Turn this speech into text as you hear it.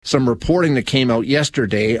some reporting that came out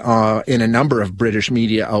yesterday in a number of British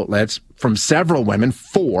media outlets from several women,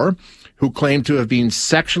 4, who claimed to have been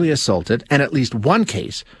sexually assaulted and at least one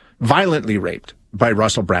case violently raped by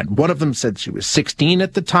Russell Brand. One of them said she was 16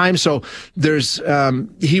 at the time. So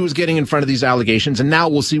he was getting in front of these allegations, and now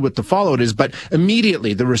we'll see what the fallout is. But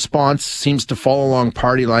immediately the response seems to fall along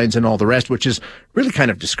party lines and all the rest, which is really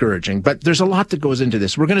kind of discouraging. But there's a lot that goes into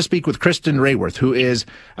this. We're going to speak with Kristen Rayworth, who is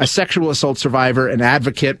a sexual assault survivor, an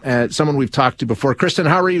advocate, someone we've talked to before. Kristen,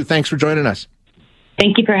 how are you? Thanks for joining us.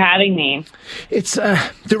 Thank you for having me. It's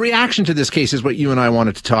the reaction to this case is what you and I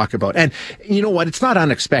wanted to talk about. And you know what? It's not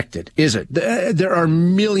unexpected, is it? There are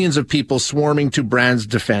millions of people swarming to Brand's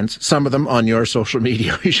defense, some of them on your social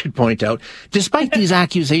media, we should point out. Despite these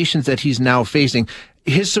accusations that he's now facing,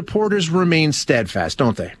 his supporters remain steadfast,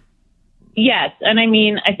 don't they? Yes. And I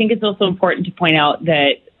mean, I think it's also important to point out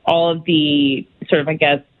that all of the sort of, I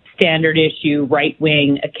guess, standard issue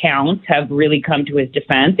right-wing accounts have really come to his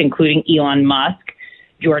defense, including Elon Musk,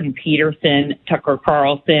 Jordan Peterson, Tucker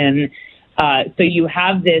Carlson. So you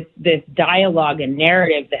have this dialogue and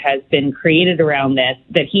narrative that has been created around this,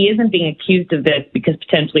 that he isn't being accused of this because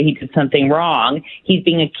potentially he did something wrong. He's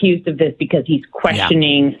being accused of this because he's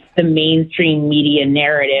questioning the mainstream media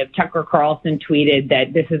narrative. Tucker Carlson tweeted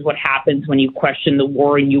that this is what happens when you question the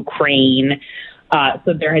war in Ukraine.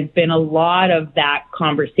 So there has been a lot of that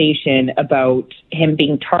conversation about him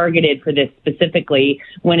being targeted for this specifically,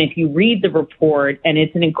 when if you read the report, and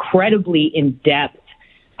it's an incredibly in-depth,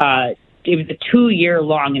 it was a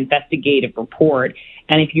 2-year-long investigative report,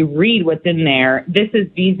 and if you read what's in there,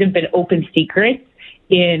 these have been open secrets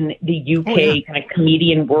in the UK kind of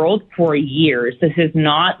comedian world for years. This is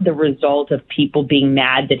not the result of people being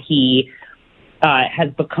mad that he has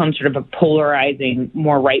become sort of a polarizing,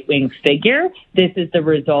 more right-wing figure. This is the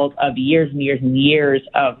result of years and years and years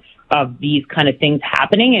of these kind of things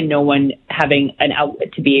happening and no one having an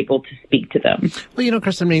outlet to be able to speak to them. Well, you know,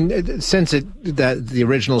 Kristen, I mean, since that the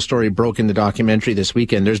original story broke in the documentary this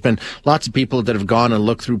weekend, there's been lots of people that have gone and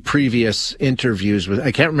looked through previous interviews with,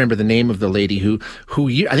 I can't remember the name of the lady who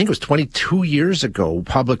I think it was 22 years ago,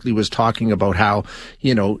 publicly was talking about how,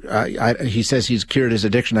 you know, he says he's cured his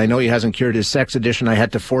addiction. I know he hasn't cured his sex addiction. I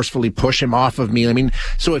had to forcefully push him off of me. I mean,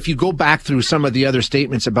 so if you go back through some of the other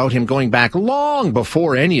statements about him going back long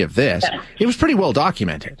before any of this, it was pretty well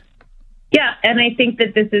documented. Yeah, and I think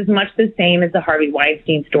that this is much the same as the Harvey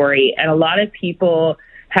Weinstein story. And a lot of people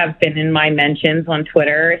have been in my mentions on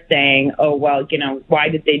Twitter saying, oh, well, you know, why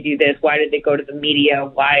did they do this? Why did they go to the media?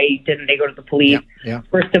 Why didn't they go to the police? Yeah.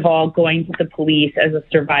 First of all, going to the police as a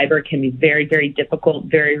survivor can be very, very difficult,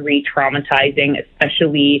 very re-traumatizing,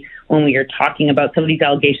 especially when we are talking about some of these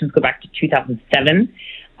allegations go back to 2007.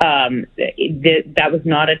 That was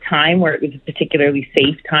not a time where it was a particularly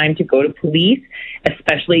safe time to go to police,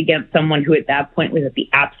 especially against someone who at that point was at the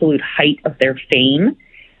absolute height of their fame.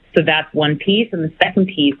 So that's one piece. And the second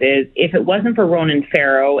piece is, if it wasn't for Ronan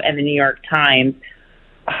Farrow and the New York Times,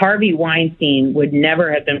 Harvey Weinstein would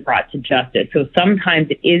never have been brought to justice. So sometimes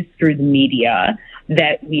it is through the media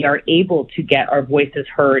that we are able to get our voices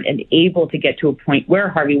heard and able to get to a point where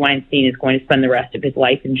Harvey Weinstein is going to spend the rest of his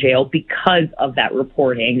life in jail because of that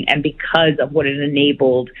reporting and because of what it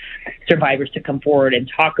enabled survivors to come forward and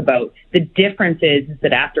talk about. The difference is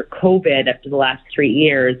that after COVID, after the last 3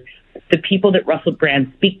 years, the people that Russell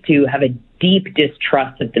Brand speaks to have a deep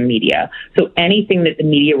distrust of the media. So anything that the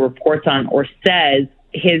media reports on or says,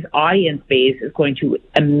 his audience base is going to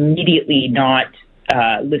immediately not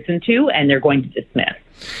listen to, and they're going to dismiss.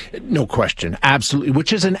 No question. Absolutely.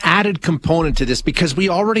 Which is an added component to this, because we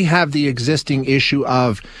already have the existing issue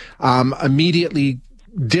of immediately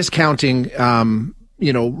discounting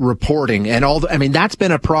reporting and all I mean, that's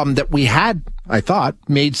been a problem that we had, I thought,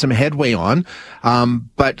 made some headway on.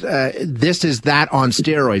 But this is that on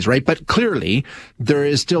steroids, right? But clearly there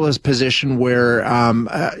is still a position where,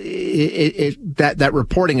 that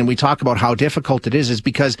reporting, and we talk about how difficult it is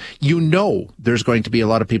because there's going to be a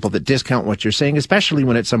lot of people that discount what you're saying, especially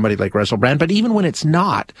when it's somebody like Russell Brand. But even when it's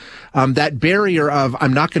not, that barrier of,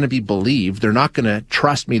 I'm not going to be believed, they're not going to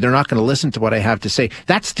trust me, they're not going to listen to what I have to say,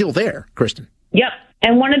 that's still there, Kristen. Yep.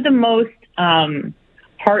 And one of the most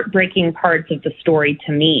heartbreaking parts of the story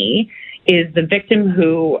to me is the victim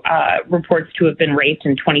who reports to have been raped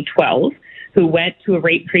in 2012, who went to a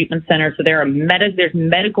rape treatment center. So there's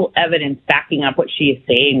medical evidence backing up what she is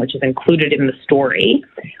saying, which is included in the story.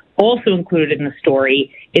 Also included in the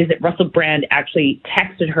story is that Russell Brand actually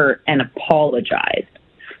texted her and apologized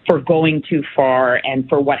for going too far and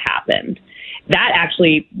for what happened. That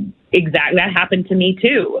actually, that happened to me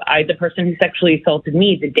too. The person who sexually assaulted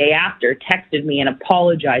me the day after texted me and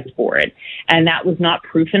apologized for it. And that was not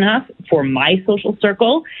proof enough for my social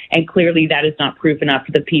circle. And clearly that is not proof enough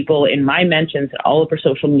for the people in my mentions and all over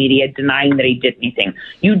social media denying that he did anything.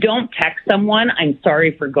 You don't text someone, "I'm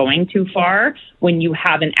sorry for going too far," when you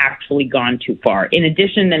haven't actually gone too far. In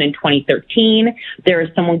addition, then in 2013, there is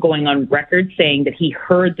someone going on record saying that he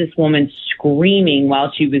heard this woman screaming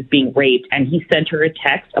while she was being raped, and he sent her a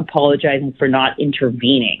text apologizing for not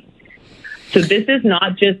intervening. So this is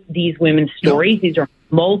not just these women's stories. These are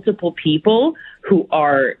multiple people who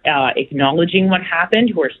are acknowledging what happened,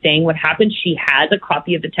 who are saying what happened. She has a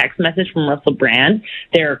copy of the text message from Russell Brand.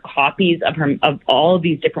 There are copies of all of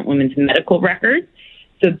these different women's medical records.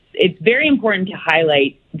 So it's very important to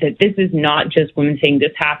highlight that this is not just women saying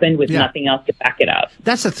this happened with nothing else to back it up.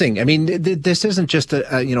 That's the thing. I mean, this isn't just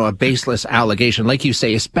a baseless allegation, like you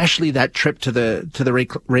say. Especially that trip to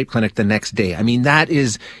the rape clinic the next day. I mean, that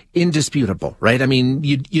is indisputable, right? I mean,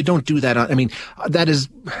 you don't do that. I mean, that is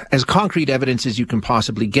as concrete evidence as you can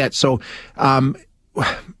possibly get. So,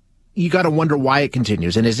 you got to wonder why it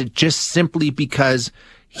continues, and is it just simply because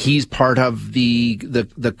he's part of the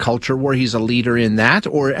culture where he's a leader in that?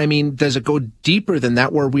 Or, I mean, does it go deeper than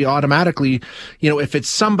that where we automatically, if it's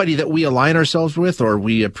somebody that we align ourselves with or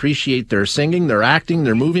we appreciate their singing, their acting,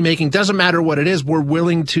 their movie making, doesn't matter what it is, we're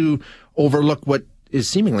willing to overlook what is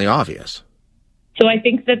seemingly obvious? So I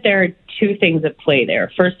think that there are two things at play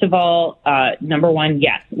there. First of all, number one,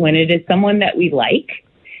 yes, when it is someone that we like,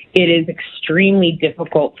 it is extremely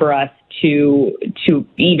difficult for us to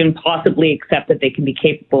even possibly accept that they can be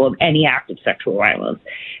capable of any act of sexual violence.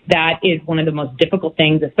 That is one of the most difficult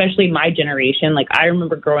things, especially my generation. Like, I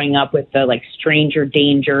remember growing up with the stranger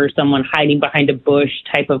danger, someone hiding behind a bush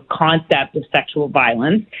type of concept of sexual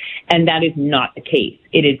violence. And that is not the case.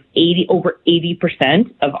 It is over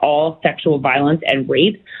 80% of all sexual violence and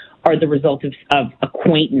rapes are the result of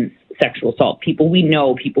acquaintance sexual assault. People we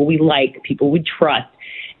know, people we like, people we trust.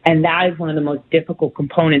 And that is one of the most difficult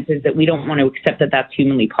components, is that we don't want to accept that that's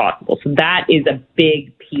humanly possible. So that is a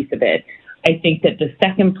big piece of it. I think that the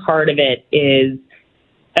second part of it is,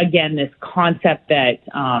 again, this concept that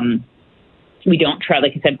we don't trust,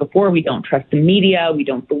 like I said before, we don't trust the media, we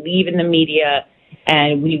don't believe in the media,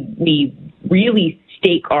 and we really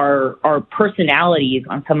stake our personalities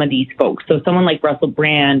on some of these folks. So someone like Russell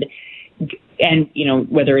Brand, and,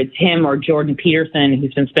 whether it's him or Jordan Peterson,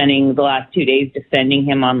 who's been spending the last 2 days defending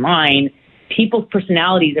him online, people's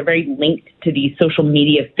personalities are very linked to these social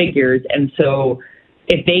media figures. And so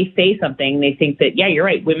if they say something, they think that, yeah, you're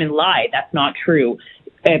right, women lie. That's not true.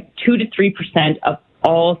 2 to 3% of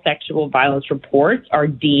all sexual violence reports are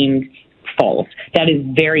deemed false. That is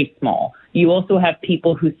very small. You also have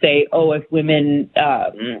people who say, oh, if women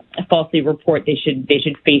falsely report, they should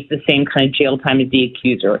face the same kind of jail time as the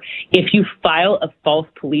accuser. If you file a false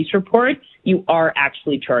police report, you are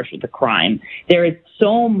actually charged with a crime. There is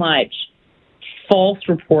so much false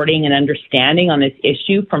reporting and understanding on this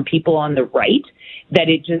issue from people on the right that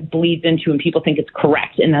it just bleeds into, and people think it's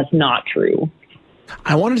correct, and that's not true.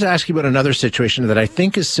 I wanted to ask you about another situation that I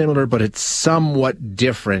think is similar, but it's somewhat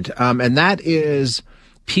different. And that is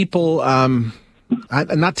people,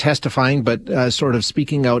 not testifying, but sort of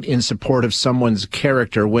speaking out in support of someone's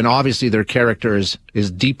character when obviously their character is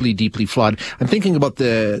deeply, deeply flawed. I'm thinking about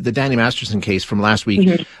the Danny Masterson case from last week.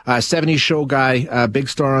 Mm-hmm. 70s Show guy, big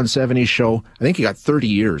star on 70s Show. I think he got 30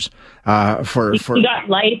 years for he got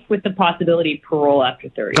life with the possibility of parole after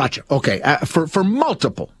 30. Gotcha. Okay. For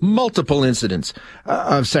multiple incidents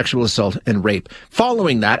of sexual assault and rape.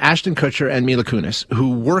 Following that, Ashton Kutcher and Mila Kunis,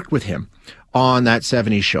 who worked with him on that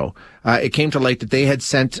 70s Show, it came to light that they had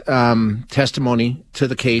sent testimony to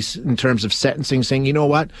the case in terms of sentencing, saying, you know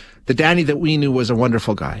what, the Danny that we knew was a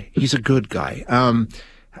wonderful guy. He's a good guy.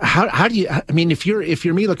 How do you? I mean, if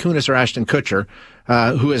you're Mila Kunis or Ashton Kutcher,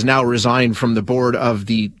 who has now resigned from the board of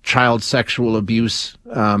the Child Sexual Abuse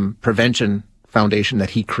Prevention Foundation that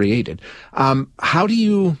he created, how do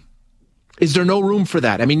you? Is there no room for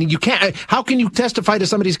that? I mean, you can't. How can you testify to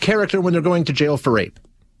somebody's character when they're going to jail for rape?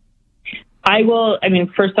 I will. I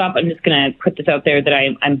mean, first off, I'm just going to put this out there that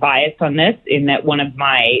I'm biased on this, in that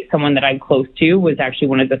someone that I'm close to was actually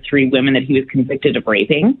one of the 3 women that he was convicted of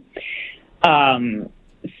raping.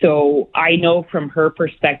 So I know from her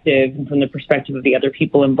perspective and from the perspective of the other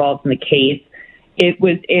people involved in the case,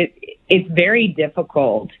 it's very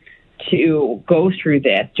difficult to go through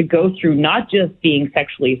this, to go through not just being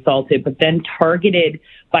sexually assaulted, but then targeted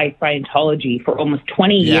by Scientology for almost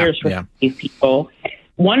 20 years for these people.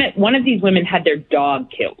 One of these women had their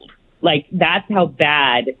dog killed. Like, that's how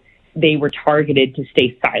bad they were targeted to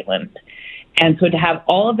stay silent. And so to have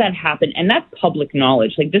all of that happen, and that's public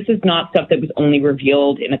knowledge. Like, this is not stuff that was only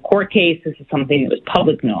revealed in a court case. This is something that was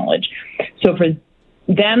public knowledge. So for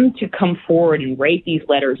them to come forward and write these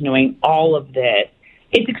letters knowing all of this,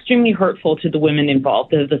 it's extremely hurtful to the women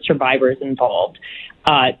involved, the survivors involved.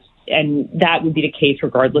 And that would be the case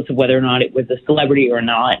regardless of whether or not it was a celebrity or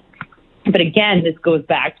not. But again, this goes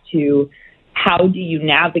back to how do you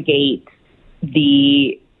navigate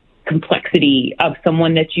the complexity of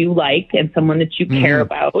someone that you like and someone that you care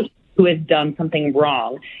about who has done something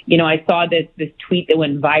wrong. You know, I saw this tweet that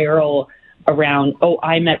went viral around,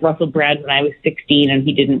 I met Russell Brand when I was 16 and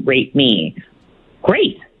he didn't rape me.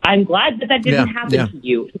 Great. I'm glad that didn't happen to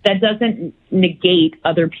you. That doesn't negate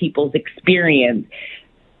other people's experience.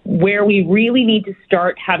 Where we really need to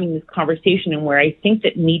start having this conversation, and where I think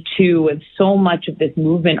that Me Too and so much of this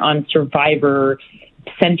movement on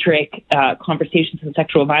survivor-centric conversations of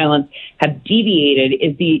sexual violence have deviated,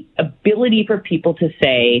 is the ability for people to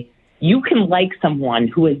say, you can like someone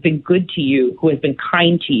who has been good to you, who has been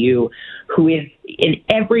kind to you, who is in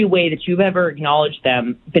every way that you've ever acknowledged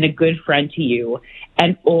them, been a good friend to you,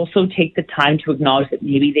 and also take the time to acknowledge that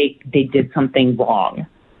maybe they did something wrong.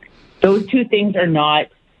 Those two things are not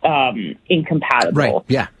incompatible. Right.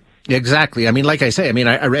 Yeah. Exactly. I mean, like I say,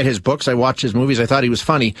 I read his books, I watched his movies, I thought he was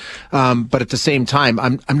funny, but at the same time,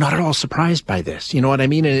 I'm not at all surprised by this. You know what I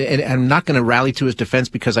mean? And I'm not going to rally to his defense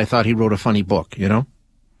because I thought he wrote a funny book. You know?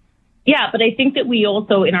 Yeah, but I think that we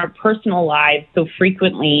also, in our personal lives, so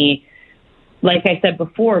frequently, like I said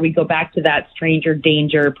before, we go back to that stranger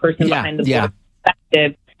danger, person behind the book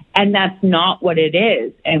perspective. And that's not what it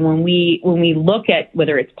is. And when we look at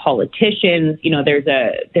whether it's politicians, you know, there's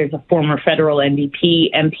a former federal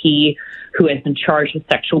NDP MP who has been charged with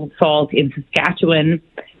sexual assault in Saskatchewan.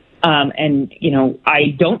 And, you know,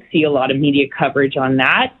 I don't see a lot of media coverage on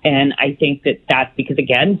that. And I think that that's because,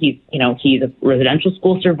 again, he's a residential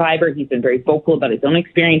school survivor. He's been very vocal about his own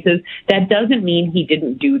experiences. That doesn't mean he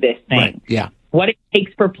didn't do this thing. Right. Yeah. What it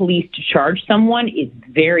takes for police to charge someone is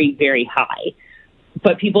very, very high.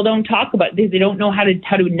 But people don't talk about this. They don't know how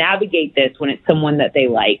to navigate this when it's someone that they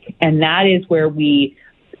like. And that is where we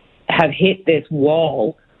have hit this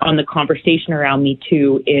wall on the conversation around Me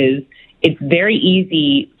Too. Is it's very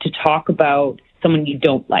easy to talk about someone you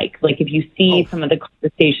don't like. Like if you see some of the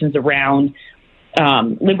conversations around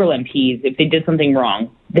Liberal MPs, if they did something wrong,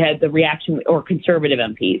 the reaction, or Conservative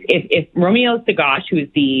MPs. If Romeo Stagash, who is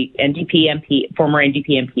the NDP MP, former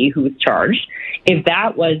NDP MP who was charged, if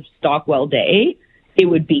that was Stockwell Day, it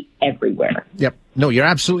would be everywhere. Yep. No, you're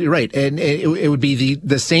absolutely right. And it would be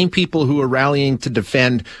the same people who are rallying to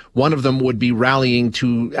defend. One of them would be rallying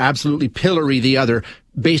to absolutely pillory the other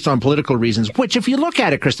based on political reasons, which, if you look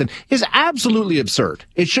at it, Kristen, is absolutely absurd.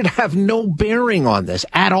 It should have no bearing on this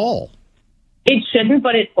at all. It shouldn't,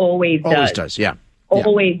 but it always does. Always does, yeah.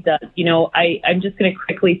 Always does. You know, I'm just going to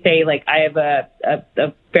quickly say, like, I have a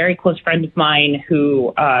very close friend of mine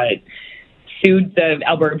who sued the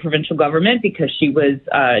Alberta provincial government because she was,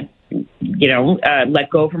 let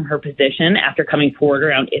go from her position after coming forward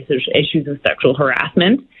around issues of sexual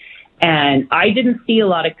harassment. And I didn't see a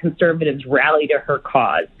lot of Conservatives rally to her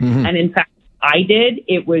cause. Mm-hmm. And in fact, I did.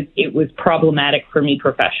 It was problematic for me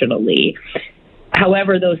professionally.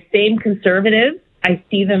 However, those same Conservatives, I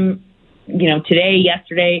see them, today,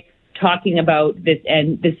 yesterday, talking about this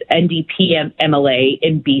NDP MLA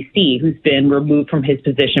in BC who's been removed from his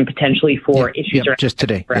position potentially for issues. Yeah, just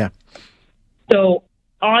today. Yeah. So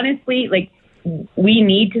honestly, we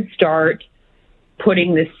need to start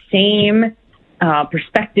putting the same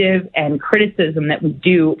perspective and criticism that we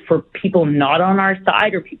do for people not on our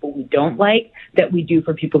side or people we don't like, that we do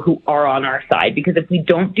for people who are on our side. Because if we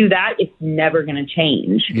don't do that, it's never going to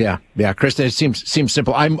change. Yeah, Kristen, it seems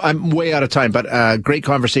simple. I'm way out of time, but great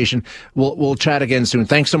conversation. We'll chat again soon.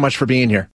 Thanks so much for being here.